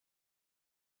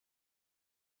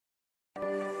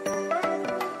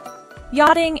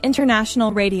Yachting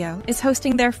International Radio is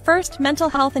hosting their first mental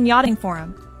health and yachting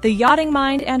forum, the Yachting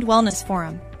Mind and Wellness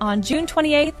Forum, on June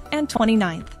 28th and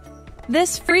 29th.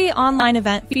 This free online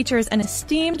event features an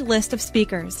esteemed list of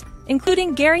speakers,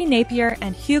 including Gary Napier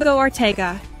and Hugo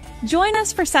Ortega. Join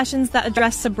us for sessions that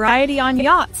address sobriety on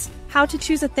yachts, how to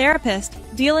choose a therapist,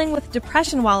 dealing with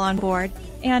depression while on board,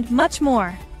 and much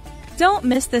more. Don't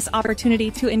miss this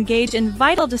opportunity to engage in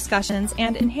vital discussions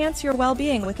and enhance your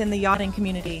well-being within the yachting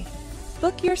community.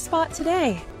 Book your spot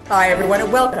today. Hi, everyone,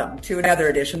 and welcome to another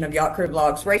edition of Yacht Crew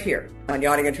Vlogs right here on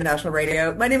Yachting International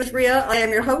Radio. My name is Rhea. I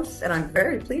am your host, and I'm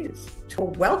very pleased to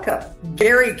welcome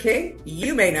Gary King.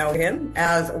 You may know him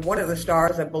as one of the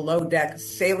stars of Below Deck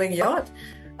Sailing Yacht.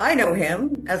 I know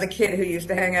him as a kid who used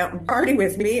to hang out and party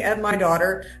with me and my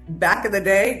daughter back in the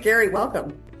day. Gary,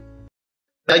 welcome.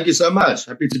 Thank you so much.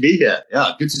 Happy to be here.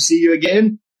 Yeah, good to see you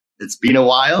again. It's been a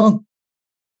while.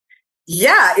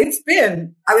 Yeah, it's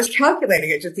been. I was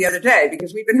calculating it just the other day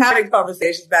because we've been having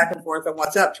conversations back and forth on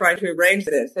WhatsApp trying to arrange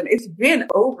this. And it's been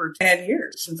over 10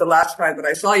 years since the last time that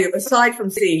I saw you, aside from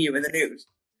seeing you in the news.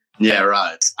 Yeah,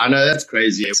 right. I know, that's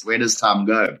crazy. Where does time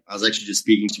go? I was actually just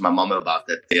speaking to my mom about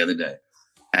that the other day.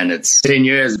 And it's 10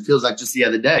 years. It feels like just the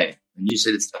other day. And you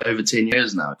said it's over 10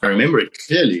 years now. I remember it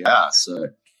clearly. Yeah, so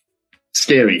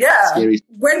scary. Yeah. Scary.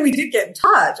 When we did get in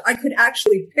touch, I could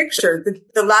actually picture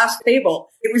the last table.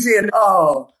 It was in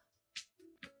Palma.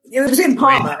 In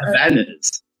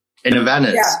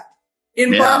Havana. Yeah.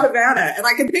 In Palma, Havana. And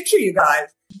I can picture you guys,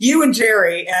 you and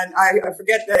Jerry, and I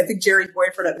forget, I think Jerry's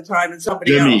boyfriend at the time and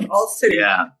somebody else, all sitting.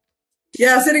 Yeah,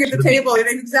 sitting at the table in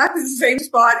exactly the same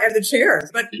spot and the chairs.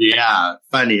 But yeah,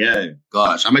 funny, eh?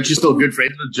 Gosh, I'm actually still good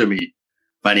friends with Jimmy.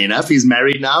 Funny enough, he's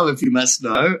married now, if you must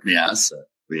know. Yeah, so.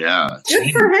 Yeah.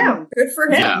 Good for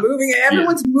him. Yeah.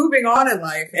 Everyone's moving on in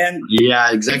life. And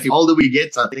yeah, exactly. The older we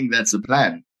get, I think that's the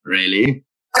plan, really.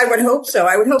 I would hope so.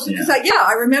 Because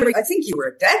I remember, I think you were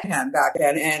a deckhand back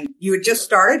then and you had just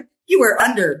started. You were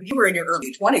in your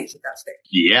early 20s at that stage.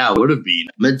 Yeah, I would have been.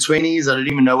 Mid-20s, I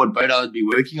didn't even know what boat I would be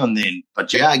working on then.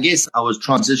 But yeah, I guess I was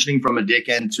transitioning from a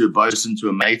deckhand to a bosun to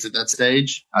a mate at that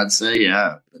stage. I'd say,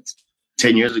 yeah. But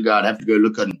 10 years ago, I'd have to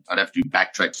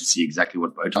backtrack to see exactly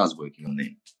what boat I was working on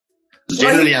then.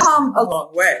 Well, you've come a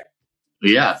long way.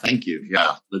 Yeah, thank you.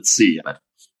 Yeah, let's see.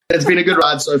 It's been a good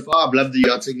ride so far. I've loved the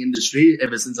yachting industry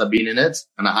ever since I've been in it,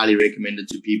 and I highly recommend it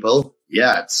to people.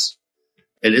 Yeah,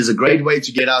 it is a great way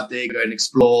to get out there, go and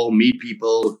explore, meet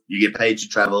people. You get paid to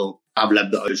travel. I've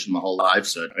loved the ocean my whole life,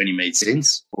 so it only made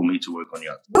sense for me to work on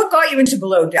yachts. What got you into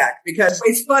Below Deck? Because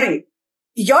it's funny.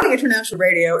 Yachting International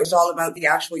Radio is all about the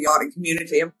actual yachting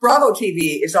community, and Bravo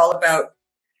TV is all about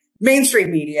mainstream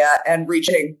media and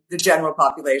reaching the general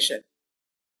population.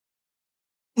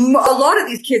 A lot of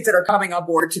these kids that are coming on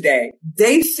board today,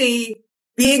 they see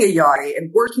being a yachty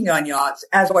and working on yachts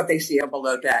as what they see on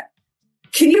Below Deck.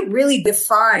 Can you really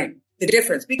define the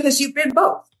difference? Because you've been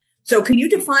both. So can you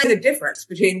define the difference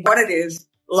between what it is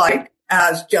like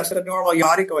as just a normal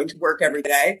yachty going to work every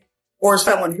day or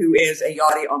someone who is a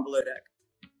yachty on Below Deck?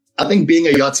 I think being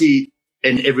a yachty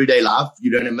in everyday life,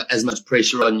 you don't have as much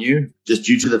pressure on you just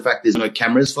due to the fact there's no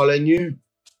cameras following you.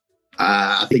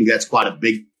 I think that's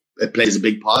it plays a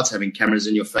big part, having cameras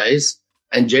in your face.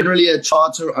 And generally a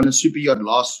charter on a super yacht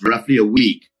lasts roughly a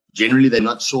week. Generally, they're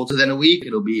not shorter than a week.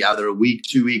 It'll be either a week,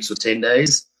 2 weeks, or 10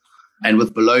 days. And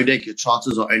with Below Deck, your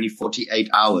charters are only 48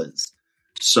 hours.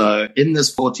 So in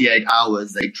this 48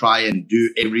 hours, they try and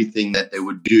do everything that they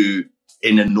would do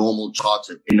in a normal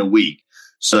charter in a week.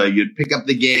 So you'd pick up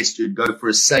the guest, you'd go for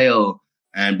a sail,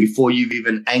 and before you've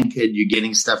even anchored, you're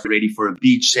getting stuff ready for a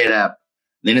beach setup.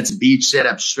 Then it's a beach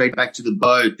setup straight back to the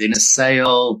boat, then a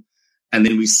sail, and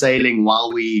then we're sailing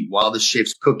while the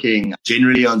chef's cooking.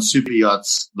 Generally on super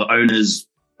yachts, the owners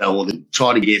or the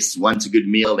charter guests want a good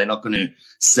meal. They're not going to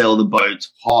sail the boat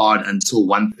hard until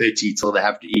 1:30 till they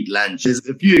have to eat lunch. There's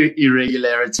a few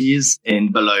irregularities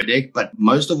in Below Deck, but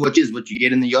most of what you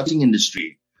get in the yachting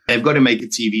industry. They've got to make a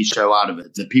TV show out of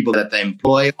it. The people that they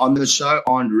employ on the show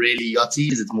aren't really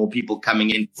yachties. It's more people coming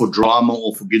in for drama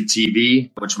or for good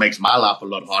TV, which makes my life a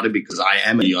lot harder because I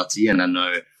am a yachty and I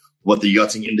know what the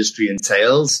yachting industry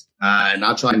entails. And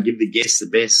I try and give the guests the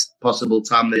best possible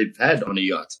time they've had on a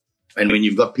yacht. And when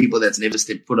you've got people that's never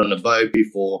stepped foot on a boat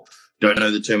before, don't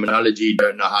know the terminology,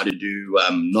 don't know how to do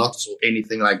knots or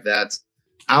anything like that.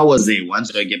 I was there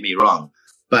once, don't get me wrong.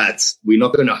 But we're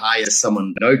not going to hire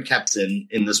someone, no captain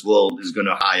in this world is going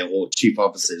to hire, or chief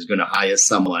officer is going to hire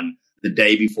someone the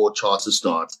day before charter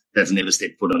starts that's never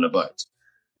stepped foot on a boat,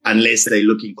 unless they're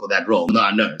looking for that role.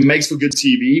 No. It makes for good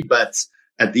TV, but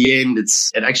at the end, it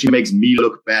actually makes me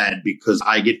look bad because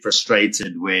I get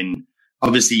frustrated when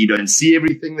obviously you don't see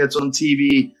everything that's on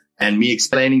TV, and me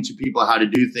explaining to people how to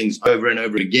do things over and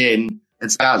over again.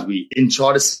 It's, guys, we in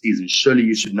charter season, surely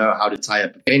you should know how to tie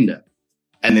up a fender.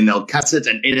 And then they'll cut it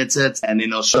and edit it, and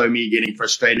then they'll show me getting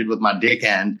frustrated with my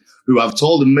deckhand, who I've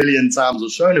told a million times or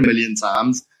shown a million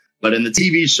times. But in the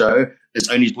TV show, it's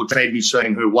only portrayed me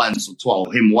showing her once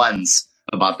or him once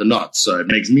about the knot. So it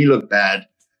makes me look bad.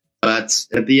 But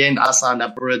at the end, I signed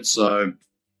up for it, so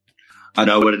I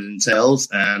know what it entails.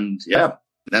 And yeah,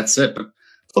 that's it. But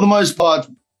for the most part,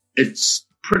 it's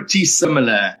pretty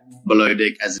similar below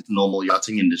deck as the normal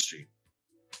yachting industry,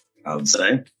 I would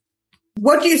say.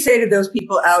 What do you say to those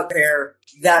people out there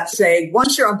that say,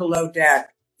 once you're on below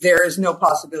deck, there is no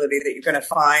possibility that you're going to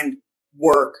find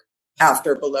work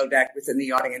after below deck within the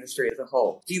yachting industry as a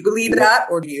whole? Do you believe that,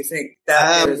 or do you think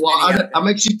that? I'm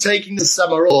actually taking the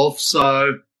summer off,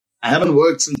 so I haven't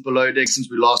worked since below deck since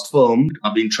we last filmed.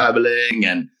 I've been traveling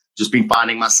and just been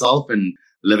finding myself and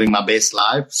living my best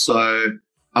life. So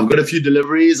I've got a few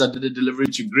deliveries. I did a delivery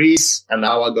to Greece, and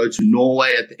now I go to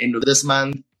Norway at the end of this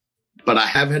month. But I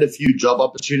have had a few job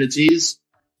opportunities.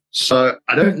 So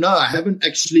I don't know. I haven't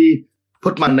actually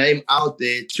put my name out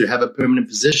there to have a permanent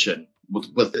position.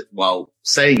 With it, while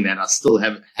saying that, I still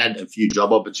have had a few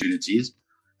job opportunities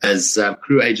as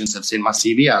crew agents have sent my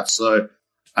CV out. So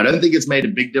I don't think it's made a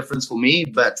big difference for me.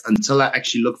 But until I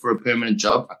actually look for a permanent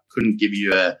job, I couldn't give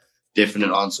you a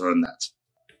definite answer on that.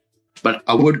 But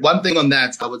one thing on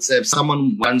that, I would say if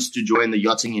someone wants to join the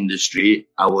yachting industry,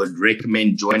 I would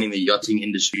recommend joining the yachting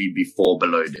industry before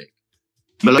Below Deck.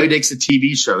 Below Deck's a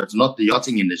TV show. It's not the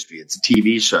yachting industry. It's a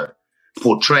TV show.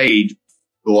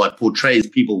 It portrays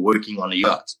people working on a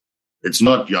yacht. It's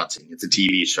not yachting. It's a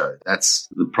TV show. That's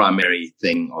the primary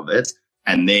thing of it.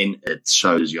 And then it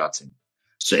shows yachting.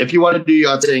 So if you want to do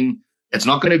yachting, it's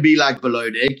not going to be like Below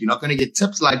Deck. You're not going to get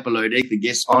tips like Below Deck. The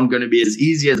guests aren't going to be as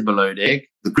easy as Below Deck.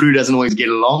 The crew doesn't always get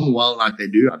along well like they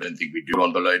do. I don't think we do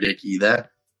on Below Deck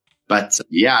either. But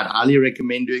yeah, I'd highly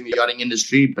recommend doing the yachting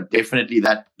industry, but definitely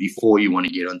that before you want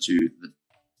to get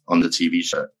on the TV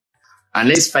show.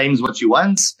 Unless fame's what you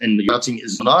want and the yachting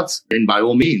is not, then by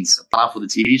all means, apply for the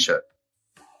TV show.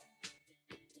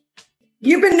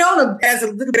 You've been known as a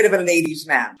little bit of a ladies'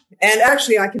 man. And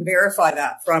actually, I can verify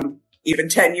that from even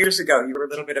 10 years ago. You were a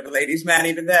little bit of a ladies' man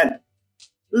even then.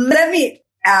 Let me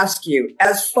ask you,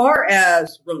 as far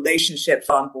as relationships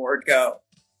on board go,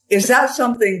 is that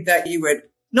something that you would,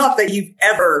 not that you've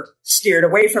ever steered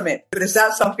away from it, but is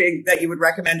that something that you would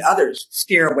recommend others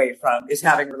steer away from, is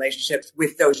having relationships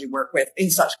with those you work with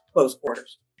in such close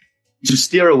quarters? To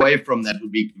steer away from that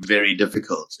would be very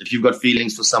difficult. If you've got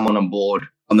feelings for someone on board,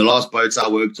 on the last boats I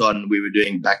worked on, we were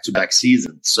doing back-to-back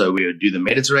seasons. So we would do the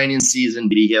Mediterranean season,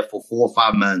 be here for 4 or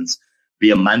 5 months, be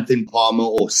a month in Palma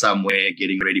or somewhere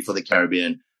getting ready for the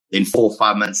Caribbean, then 4 or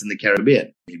 5 months in the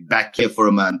Caribbean, be back here for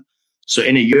a month. So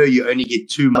in a year, you only get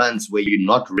 2 months where you're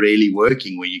not really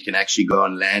working, where you can actually go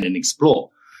on land and explore.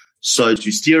 So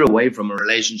to steer away from a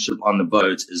relationship on the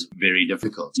boat is very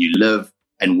difficult. You live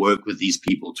and work with these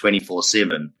people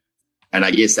 24/7. And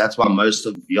I guess that's why most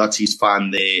of yachties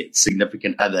find their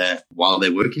significant other while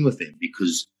they're working with them,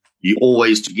 because you're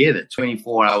always together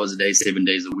 24 hours a day, 7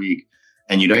 days a week,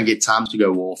 and you don't get time to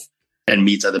go off and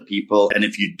meet other people. And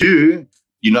if you do,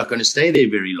 you're not going to stay there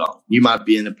very long. You might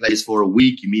be in a place for a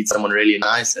week, you meet someone really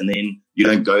nice, and then you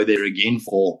don't go there again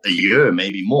for a year,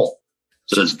 maybe more.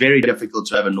 So it's very difficult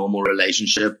to have a normal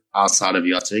relationship outside of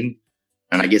yachting.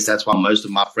 And I guess that's why most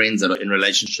of my friends that are in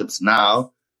relationships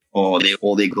now, or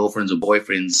all their girlfriends or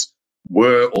boyfriends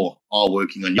were or are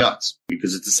working on yachts,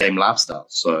 because it's the same lifestyle.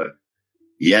 So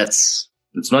yeah, it's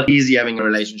not easy having a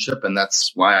relationship, and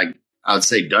that's why I would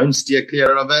say don't steer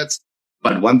clear of it.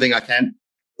 But one thing I can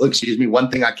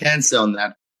say on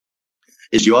that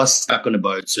is you are stuck on a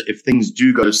boat. So if things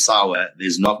do go sour,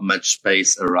 there's not much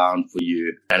space around for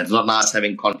you. And it's not nice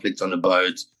having conflict on a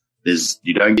boat.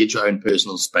 You don't get your own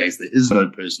personal space. There is no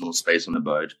personal space on a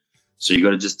boat. So you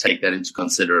got to just take that into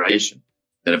consideration.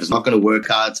 That if it's not going to work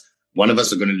out, one of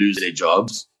us are going to lose their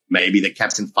jobs. Maybe the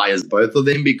captain fires both of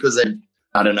them because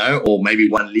I don't know, or maybe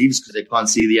one leaves because they can't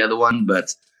see the other one.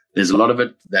 But there's a lot of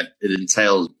it that it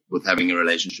entails with having a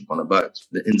relationship on a boat.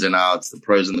 The ins and outs, the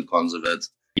pros and the cons of it.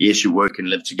 Yes, you work and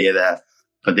live together,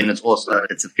 but then it's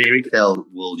a fairy tale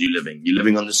world you're living. You're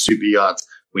living on the super yacht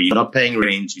where you're not paying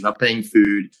rent, you're not paying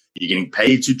food, you're getting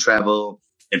paid to travel.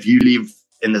 If you leave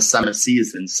in the summer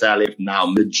season, say I left now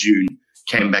mid-June,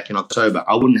 came back in October,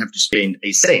 I wouldn't have to spend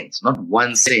a cent, not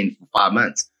 1 cent for 5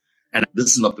 months. And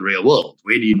this is not the real world.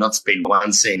 Where do you not spend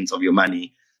 1 cent of your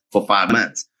money for 5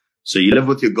 months? So you live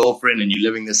with your girlfriend and you're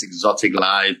living this exotic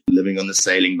life, living on the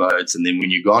sailing boats. And then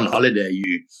when you go on holiday,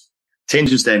 you tend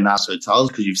to stay in nice hotels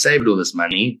because you've saved all this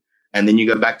money, and then you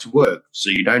go back to work. So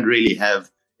you don't really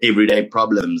have everyday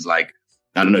problems like,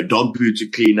 I don't know, dog poo to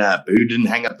clean up, who didn't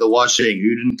hang up the washing,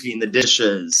 who didn't clean the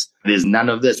dishes. There's none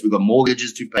of this. We've got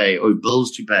mortgages to pay or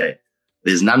bills to pay.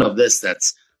 There's none of this.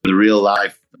 That's the real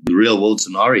life, the real world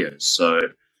scenarios. So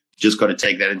just got to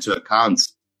take that into account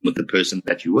with the person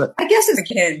that you're with. I guess it's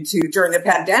akin to during the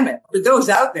pandemic. For those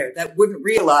out there that wouldn't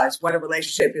realize what a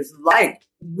relationship is like,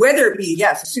 whether it be,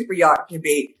 yes, a super yacht can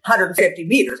be 150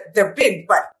 meters. They're big,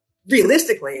 but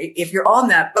realistically, if you're on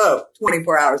that boat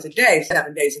 24 hours a day,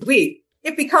 7 days a week,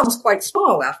 it becomes quite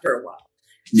small after a while.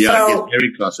 Yeah, so, it gets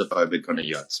very claustrophobic on a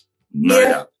yacht. No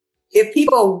doubt. If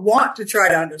people want to try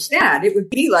to understand, it would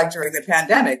be like during the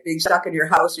pandemic, being stuck in your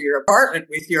house or your apartment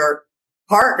with your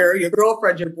partner, your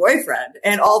girlfriend, your boyfriend,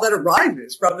 and all that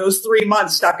arises from those 3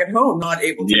 months stuck at home, not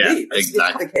able to leave.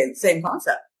 Exactly. It's the same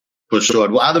concept. For sure.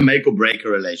 It will either make or break a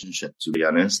relationship, to be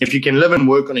honest. If you can live and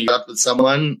work on a yacht with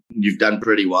someone, you've done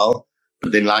pretty well.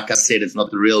 But then, like I said, it's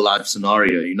not the real life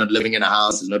scenario. You're not living in a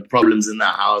house. There's no problems in the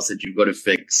house that you've got to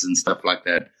fix and stuff like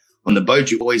that. On the boat,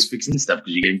 you're always fixing stuff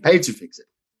because you're getting paid to fix it.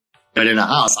 But in a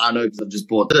house, I know because I've just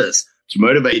bought this. To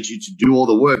motivate you to do all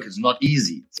the work is not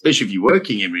easy, especially if you're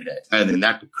working every day. And then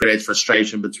that creates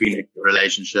frustration between a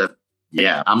relationship.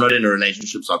 Yeah, I'm not in a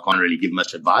relationship, so I can't really give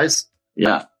much advice.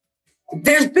 Yeah.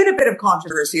 There's been a bit of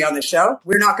controversy on the show.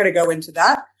 We're not going to go into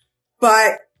that.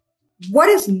 But what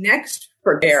is next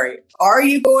for Gary? Are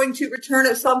you going to return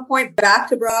at some point back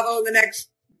to Bravo in the next,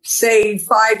 say,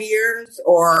 5 years?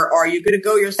 Or are you going to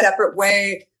go your separate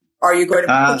way? Are you going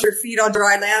to put your feet on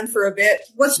dry land for a bit?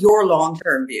 What's your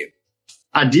long-term view?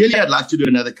 Ideally, I'd like to do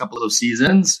another couple of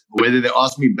seasons. Whether they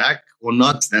ask me back or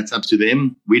not, that's up to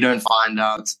them. We don't find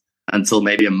out until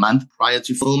maybe a month prior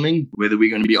to filming whether we're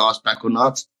going to be asked back or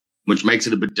not, which makes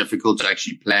it a bit difficult to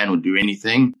actually plan or do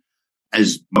anything,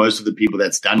 as most of the people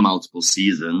that's done multiple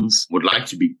seasons would like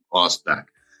to be asked back.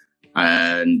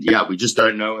 And yeah, we just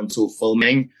don't know until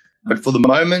filming. But for the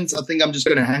moment, I think I'm just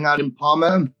going to hang out in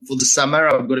Palma for the summer.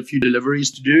 I've got a few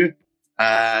deliveries to do.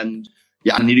 And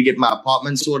yeah, I need to get my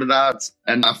apartment sorted out.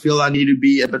 And I feel I need to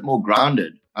be a bit more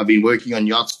grounded. I've been working on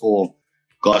yachts for,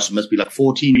 it must be like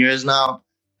 14 years now.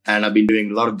 And I've been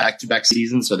doing a lot of back-to-back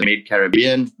seasons. So the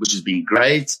Mid-Caribbean, which has been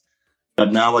great.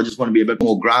 But now I just want to be a bit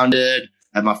more grounded,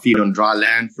 have my feet on dry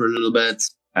land for a little bit.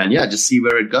 And yeah, just see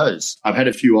where it goes. I've had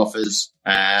a few offers.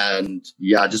 And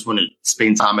yeah, I just want to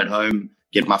spend time at home,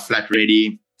 get my flat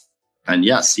ready, and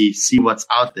yeah, see what's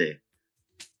out there.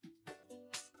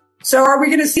 So are we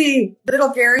going to see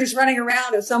little Garys running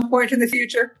around at some point in the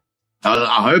future?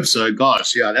 I hope so.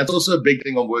 Gosh, yeah, that's also a big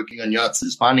thing of working on yachts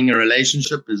is finding a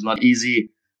relationship is not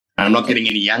easy. And I'm not getting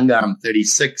any younger. I'm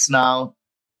 36 now.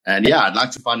 And yeah, I'd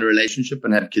like to find a relationship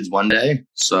and have kids one day.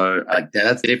 So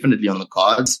that's definitely on the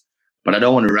cards, but I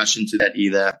don't want to rush into that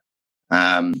either.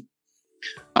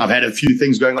 I've had a few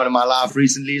things going on in my life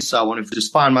recently, so I want to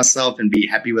just find myself and be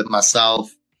happy with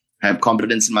myself, have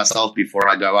confidence in myself before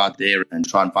I go out there and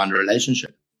try and find a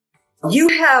relationship. You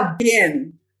have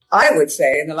been, I would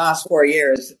say, in the last 4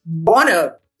 years, one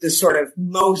of the sort of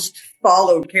most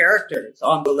followed characters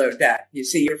on Below Deck. You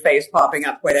see your face popping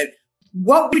up with it.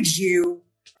 What would you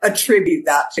attribute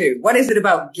that to? What is it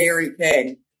about Gary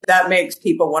King that makes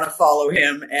people want to follow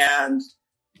him and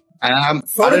I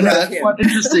don't know. That's quite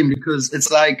interesting because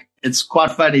it's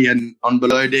quite funny. And on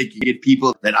Below Deck, you get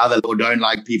people that either or don't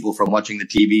like people from watching the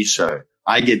TV show.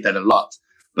 I get that a lot.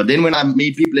 But then when I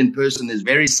meet people in person, there's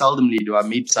very seldomly do I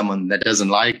meet someone that doesn't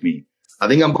like me. I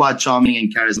think I'm quite charming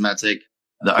and charismatic.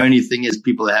 The only thing is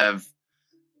people have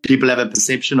a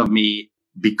perception of me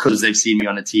because they've seen me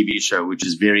on a TV show, which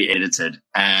is very edited.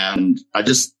 And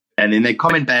then they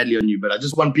comment badly on you. But I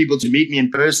just want people to meet me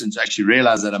in person to actually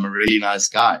realize that I'm a really nice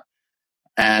guy.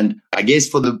 And I guess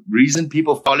for the reason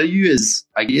people follow you is,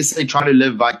 I guess they try to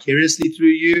live vicariously through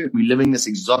you. We're living this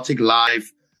exotic life.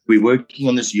 We're working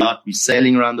on this yacht. We're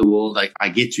sailing around the world. I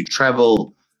get to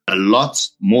travel a lot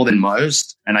more than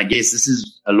most. And I guess this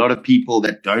is a lot of people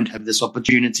that don't have this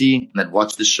opportunity that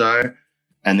watch the show.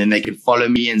 And then they can follow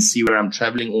me and see where I'm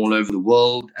traveling all over the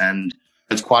world. And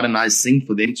it's quite a nice thing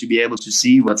for them to be able to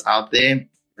see what's out there,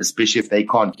 especially if they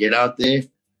can't get out there.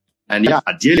 And yeah,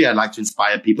 ideally, I'd like to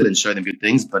inspire people and show them good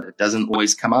things, but it doesn't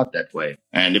always come out that way.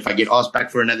 And if I get asked back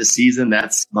for another season,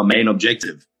 that's my main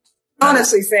objective.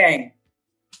 Honestly saying,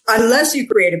 unless you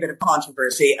create a bit of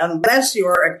controversy, unless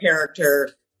you're a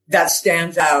character that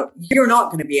stands out, you're not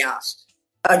going to be asked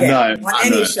again on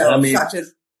any show such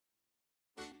as...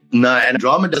 No, and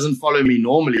drama doesn't follow me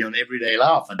normally on everyday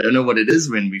life. I don't know what it is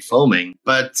when we're filming,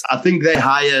 but I think they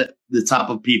hire the type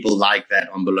of people like that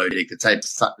on Below Deck, the type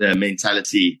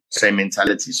mentality, same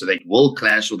mentality. So they will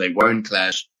clash or they won't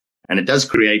clash. And it does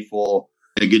create for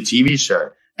a good TV show.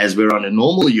 As we're on a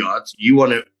normal yacht, you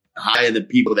want to hire the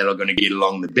people that are going to get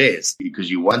along the best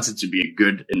because you want it to be a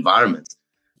good environment.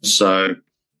 So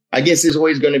I guess there's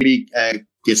always going to be, a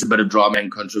bit of drama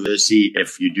and controversy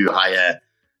if you do hire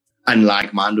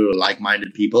unlike-minded or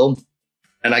like-minded people.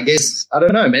 And I guess, I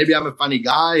don't know, maybe I'm a funny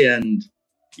guy and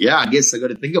yeah, I guess I got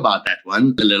to think about that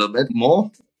one a little bit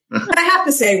more. But I have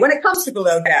to say, when it comes to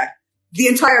Below Deck, the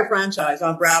entire franchise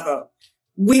on Bravo,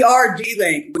 we are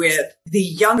dealing with the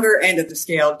younger end of the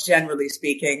scale, generally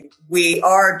speaking. We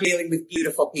are dealing with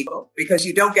beautiful people because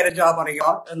you don't get a job on a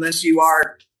yacht unless you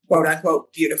are, quote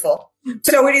unquote, beautiful.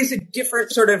 So it is a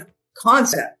different sort of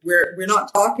concept. We're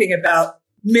not talking about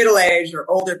middle-aged or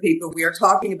older people. We are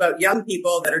talking about young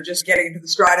people that are just getting into the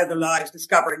stride of their lives,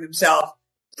 discovering themselves.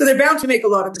 So they're bound to make a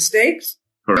lot of mistakes.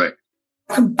 Correct.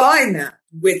 Combine that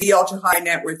with the ultra-high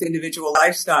net worth individual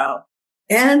lifestyle,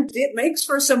 and it makes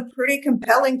for some pretty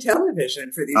compelling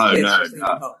television for these kids.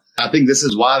 No. I think this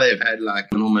is why they've had like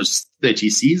almost 30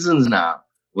 seasons now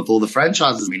with all the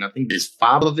franchises. I mean, I think there's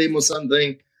 5 of them or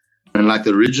something. And like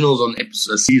the originals on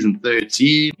season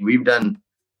 13, we've done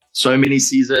so many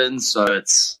seasons. So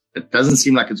it doesn't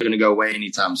seem like it's going to go away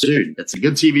anytime soon. It's a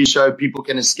good TV show. People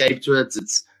can escape to it.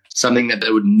 It's something that they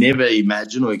would never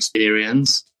imagine or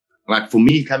experience. Like for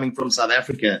me, coming from South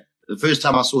Africa, the first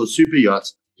time I saw a super yacht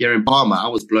here in Palma, I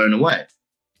was blown away.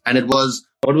 And it was,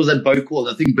 what was that boat called?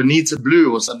 I think Bonita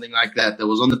Blue or something like that. That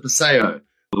was on the Paseo,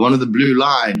 one of the blue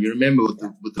line. You remember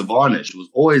with the varnish, it was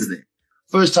always there.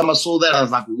 First time I saw that, I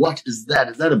was like, what is that?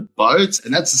 Is that a boat?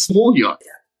 And that's a small yacht.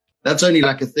 That's only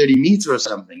like a 30 meter or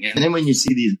something. And then when you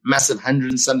see these massive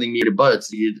 100-something meter boats,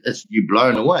 you're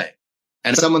blown away.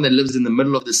 And someone that lives in the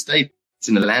middle of the state, it's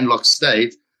in a landlocked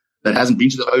state, that hasn't been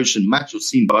to the ocean much or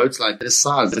seen boats like this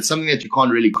size, it's something that you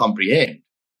can't really comprehend.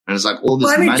 And it's like all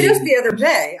this money. Just the other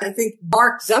day, I think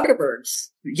Mark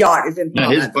Zuckerberg's yacht is in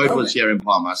Palma. His boat was here in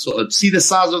Palma. So see the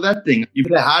size of that thing. You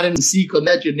play hide and seek on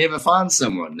that, you'd never find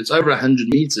someone. It's over 100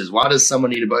 meters. Why does someone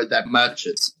need a boat that much?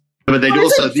 But they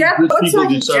also, these people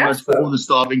do so much for all the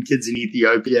starving kids in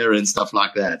Ethiopia and stuff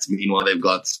like that. Meanwhile, they've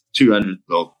got $250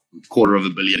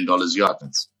 million yacht.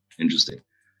 That's interesting.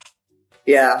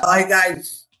 Yeah,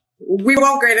 we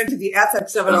won't get into the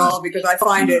ethics of it all because I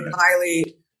find it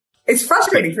it's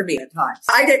frustrating for me at times.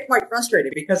 I get quite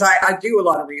frustrated because I do a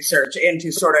lot of research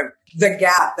into sort of the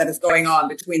gap that is going on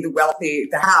between the wealthy,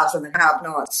 the haves and the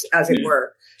have-nots, as it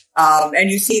were. And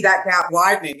you see that gap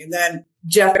widening. And then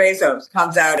Jeff Bezos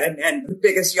comes out and the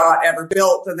biggest yacht ever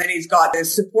built. And then he's got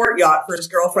this support yacht for his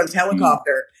girlfriend's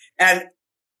helicopter. And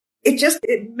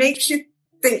it makes you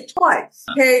think twice.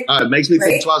 Okay. It makes me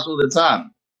think twice all the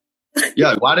time.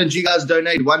 Yeah, why don't you guys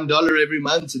donate $1 every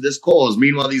month to this cause?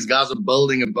 Meanwhile, these guys are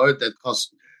building a boat that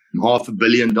costs $500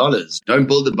 million. Don't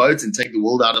build a boat and take the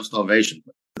world out of starvation.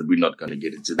 But we're not going to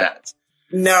get into that.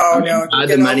 No. I had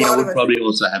the money, I would probably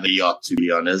also have a yacht, to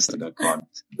be honest. And I can't.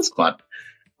 It's quite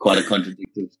a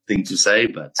contradictory thing to say,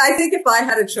 but I think if I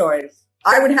had a choice,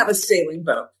 I would have a sailing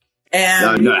boat,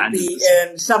 and would be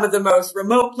in some of the most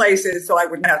remote places, so I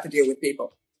wouldn't have to deal with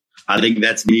people. I think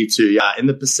that's me too. Yeah, in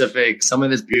the Pacific, somewhere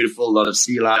that's beautiful, a lot of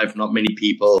sea life, not many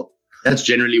people. That's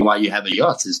generally why you have a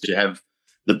yacht, is to have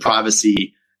the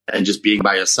privacy and just being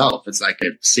by yourself. It's like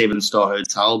a 7-star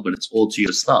hotel, but it's all to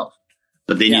yourself.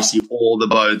 But then you see all the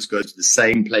boats go to the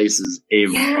same places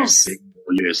every single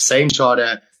year. Same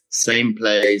charter, same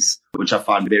place, which I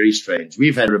find very strange.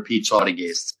 We've had repeat charter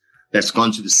guests that's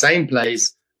gone to the same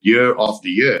place year after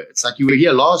year. It's like you were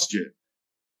here last year.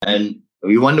 And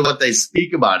we wonder what they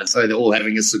speak about. So they're all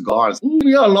having a cigar.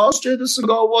 Last year the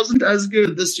cigar wasn't as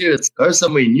good. This year it's go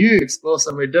somewhere new, explore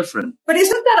somewhere different. But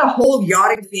isn't that a whole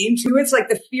yachting theme too? It's like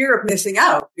the fear of missing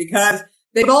out because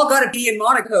they've all got to be in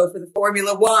Monaco for the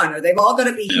Formula One, or they've all got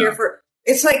to be here for.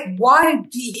 It's like, why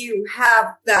do you have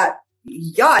that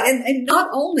yacht? And not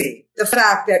only the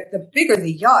fact that the bigger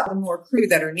the yacht, the more crew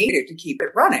that are needed to keep it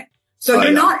running. So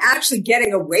you're not actually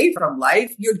getting away from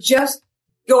life. You're just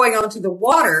going onto the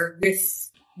water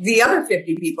with the other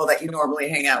 50 people that you normally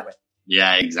hang out with.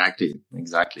 Yeah, exactly.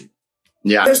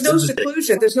 Yeah. There's no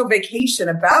seclusion. There's no vacation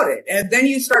about it. And then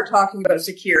you start talking about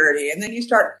security, and then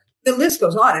the list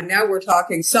goes on. And now we're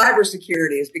talking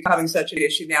cybersecurity is becoming such an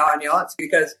issue now on yachts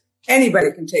because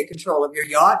anybody can take control of your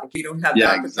yacht if you don't have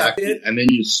that protected. Exactly. And then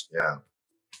it's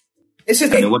just,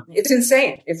 it's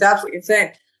insane. It's absolutely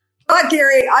insane. But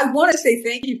Gary, I want to say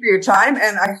thank you for your time,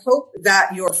 and I hope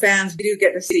that your fans do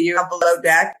get to see you on Below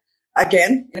Deck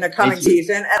again in a coming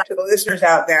season. And to the listeners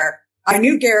out there, I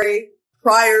knew Gary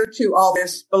prior to all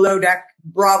this Below Deck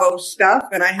Bravo stuff.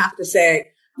 And I have to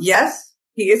say, yes,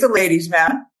 he is a ladies'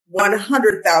 man,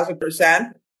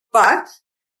 100,000%, but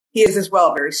he is as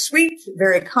well very sweet,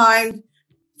 very kind,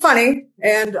 funny,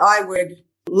 and I would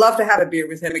love to have a beer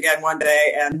with him again one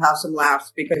day and have some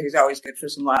laughs because he's always good for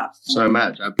some laughs. So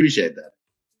much. I appreciate that.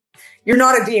 You're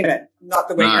not a demon, not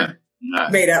the way you're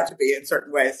made out to be in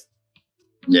certain ways.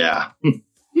 Yeah.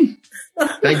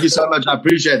 Thank you so much. I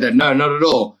appreciate that. No, not at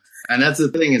all. And that's the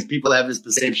thing is people have this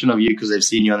perception of you because they've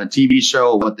seen you on a TV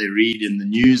show or what they read in the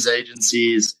news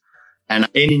agencies. And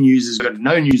any news is good.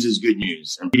 No news is good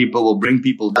news. And people will bring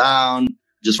people down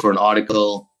just for an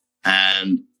article.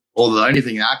 And all the only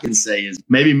thing I can say is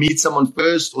maybe meet someone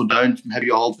first or don't have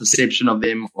your whole perception of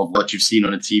them of what you've seen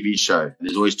on a TV show.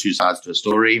 There's always two sides to a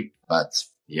story. But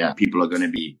yeah, people are going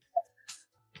to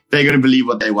they're going to believe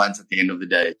what they want at the end of the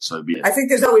day. So be it. I think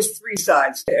there's always three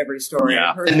sides to every story.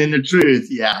 Yeah. And then the truth.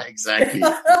 Yeah, exactly.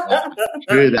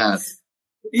 True that.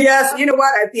 Yes. You know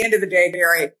what? At the end of the day,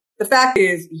 Gary, the fact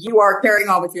is you are carrying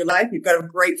on with your life. You've got a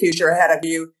great future ahead of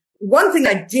you. One thing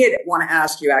I did want to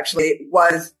ask you actually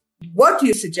was, what do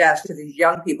you suggest to these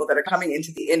young people that are coming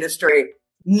into the industry,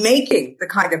 making the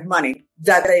kind of money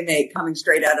that they make coming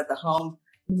straight out of the home?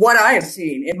 What I have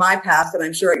seen in my past, and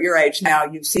I'm sure at your age now,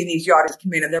 you've seen these yachties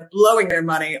come in and they're blowing their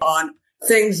money on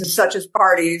things such as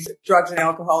parties, drugs and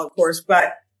alcohol, of course,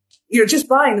 but, just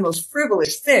buying the most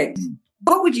frivolous things.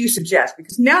 What would you suggest?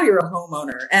 Because now you're a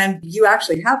homeowner and you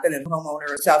actually have been a homeowner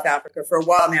in South Africa for a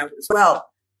while now as well.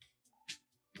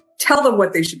 Tell them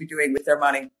what they should be doing with their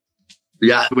money.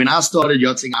 Yeah, when I started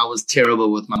yachting, I was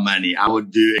terrible with my money. I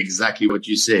would do exactly what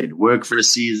you said. Work for a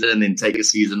season, then take a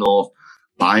season off,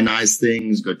 buy nice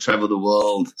things, go travel the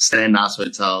world, stay in nice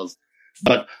hotels.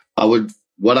 But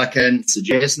what I can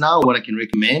suggest now, what I can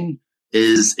recommend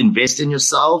is invest in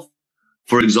yourself.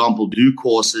 For example, do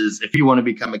courses. If you want to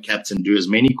become a captain, do as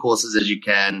many courses as you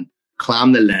can.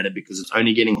 Climb the ladder because it's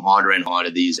only getting harder and harder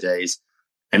these days.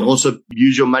 And also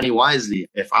use your money wisely.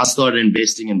 If I started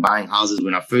investing in buying houses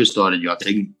when I first started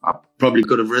yachting, I probably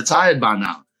could have retired by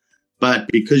now. But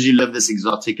because you live this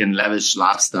exotic and lavish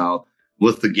lifestyle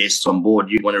with the guests on board,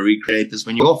 you want to recreate this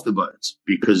when you're off the boat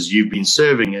because you've been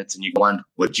serving it and you want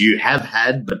what you have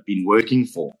had but been working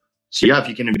for. So yeah, if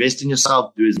you can invest in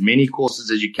yourself, do as many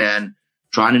courses as you can.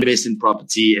 Try and invest in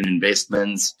property and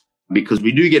investments because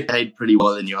we do get paid pretty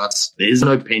well in yachts. There is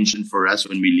no pension for us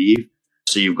when we leave.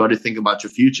 So you've got to think about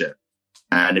your future.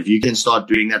 And if you can start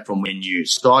doing that from when you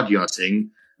start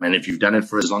yachting, and if you've done it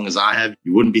for as long as I have,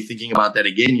 you wouldn't be thinking about that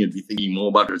again. You'd be thinking more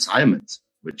about retirement,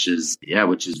 which is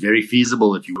very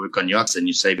feasible if you work on yachts and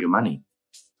you save your money.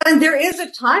 And there is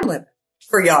a time limit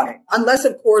for yachting, unless,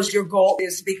 of course, your goal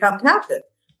is to become captain.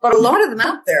 But a lot of them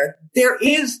out there,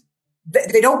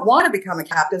 they don't want to become a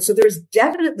captain. So there's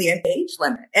definitely an age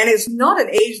limit. And it's not an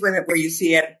age limit where you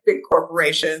see at big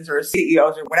corporations or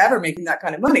CEOs or whatever making that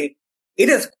kind of money. It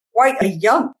is quite a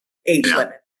young age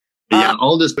limit. The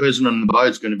oldest person on the boat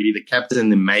is going to be the captain,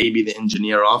 then maybe the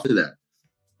engineer after that.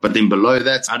 But then below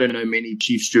that, I don't know many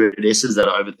chief stewardesses that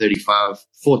are over 35,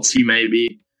 40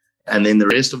 maybe. And then the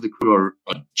rest of the crew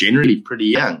are generally pretty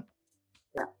young.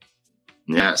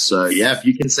 Yeah. So if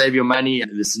you can save your money,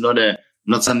 this is not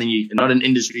an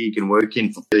industry you can work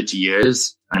in for 30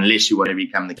 years unless you want to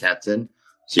become the captain.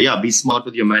 So be smart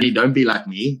with your money. Don't be like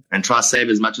me and try to save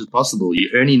as much as possible. You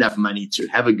earn enough money to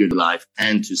have a good life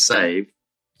and to save.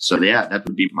 So that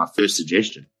would be my first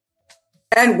suggestion.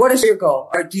 And what is your goal?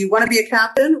 Or do you want to be a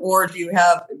captain or do you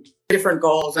have different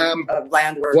goals of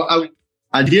land work? Well,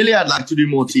 ideally, I'd like to do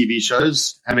more TV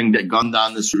shows. Having gone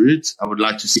down this route, I would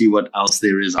like to see what else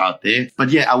there is out there.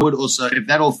 But I would also, if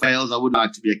that all fails, I would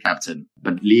like to be a captain.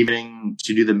 But leaving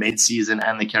to do the mid-season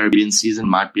and the Caribbean season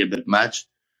might be a bit much.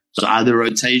 So either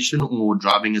rotation or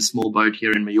driving a small boat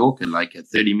here in Mallorca, like a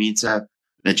 30-meter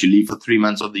that you leave for 3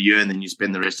 months of the year and then you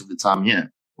spend the rest of the time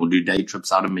here. Or do day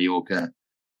trips out of Mallorca.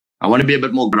 I want to be a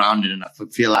bit more grounded, and I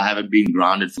feel I haven't been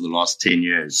grounded for the last 10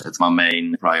 years. That's my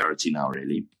main priority now,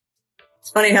 really.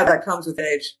 It's funny how that comes with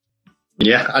age.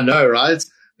 Yeah, I know, right?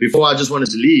 Before I just wanted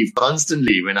to leave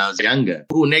constantly when I was younger.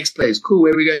 Oh, next place. Cool.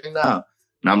 Where are we going now?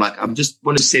 And I'm like, I just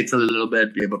want to settle a little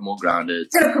bit, be a bit more grounded.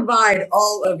 I'm going to provide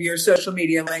all of your social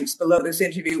media links below this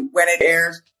interview when it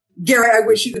airs. Gary, I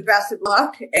wish you the best of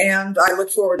luck, and I look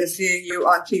forward to seeing you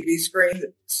on TV screen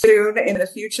soon in the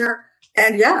future.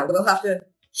 And we'll have to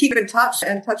keep in touch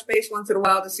and touch base once in a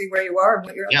while to see where you are and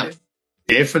what you're up to.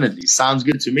 Definitely. Sounds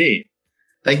good to me.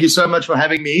 Thank you so much for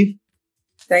having me.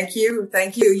 Thank you.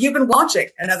 Thank you. You've been watching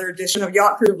another edition of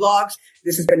Yacht Crew Vlogs.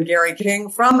 This has been Gary King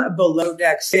from Below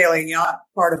Deck Sailing Yacht,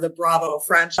 part of the Bravo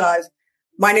franchise.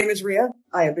 My name is Rhea.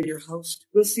 I have been your host.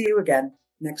 We'll see you again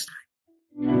next time.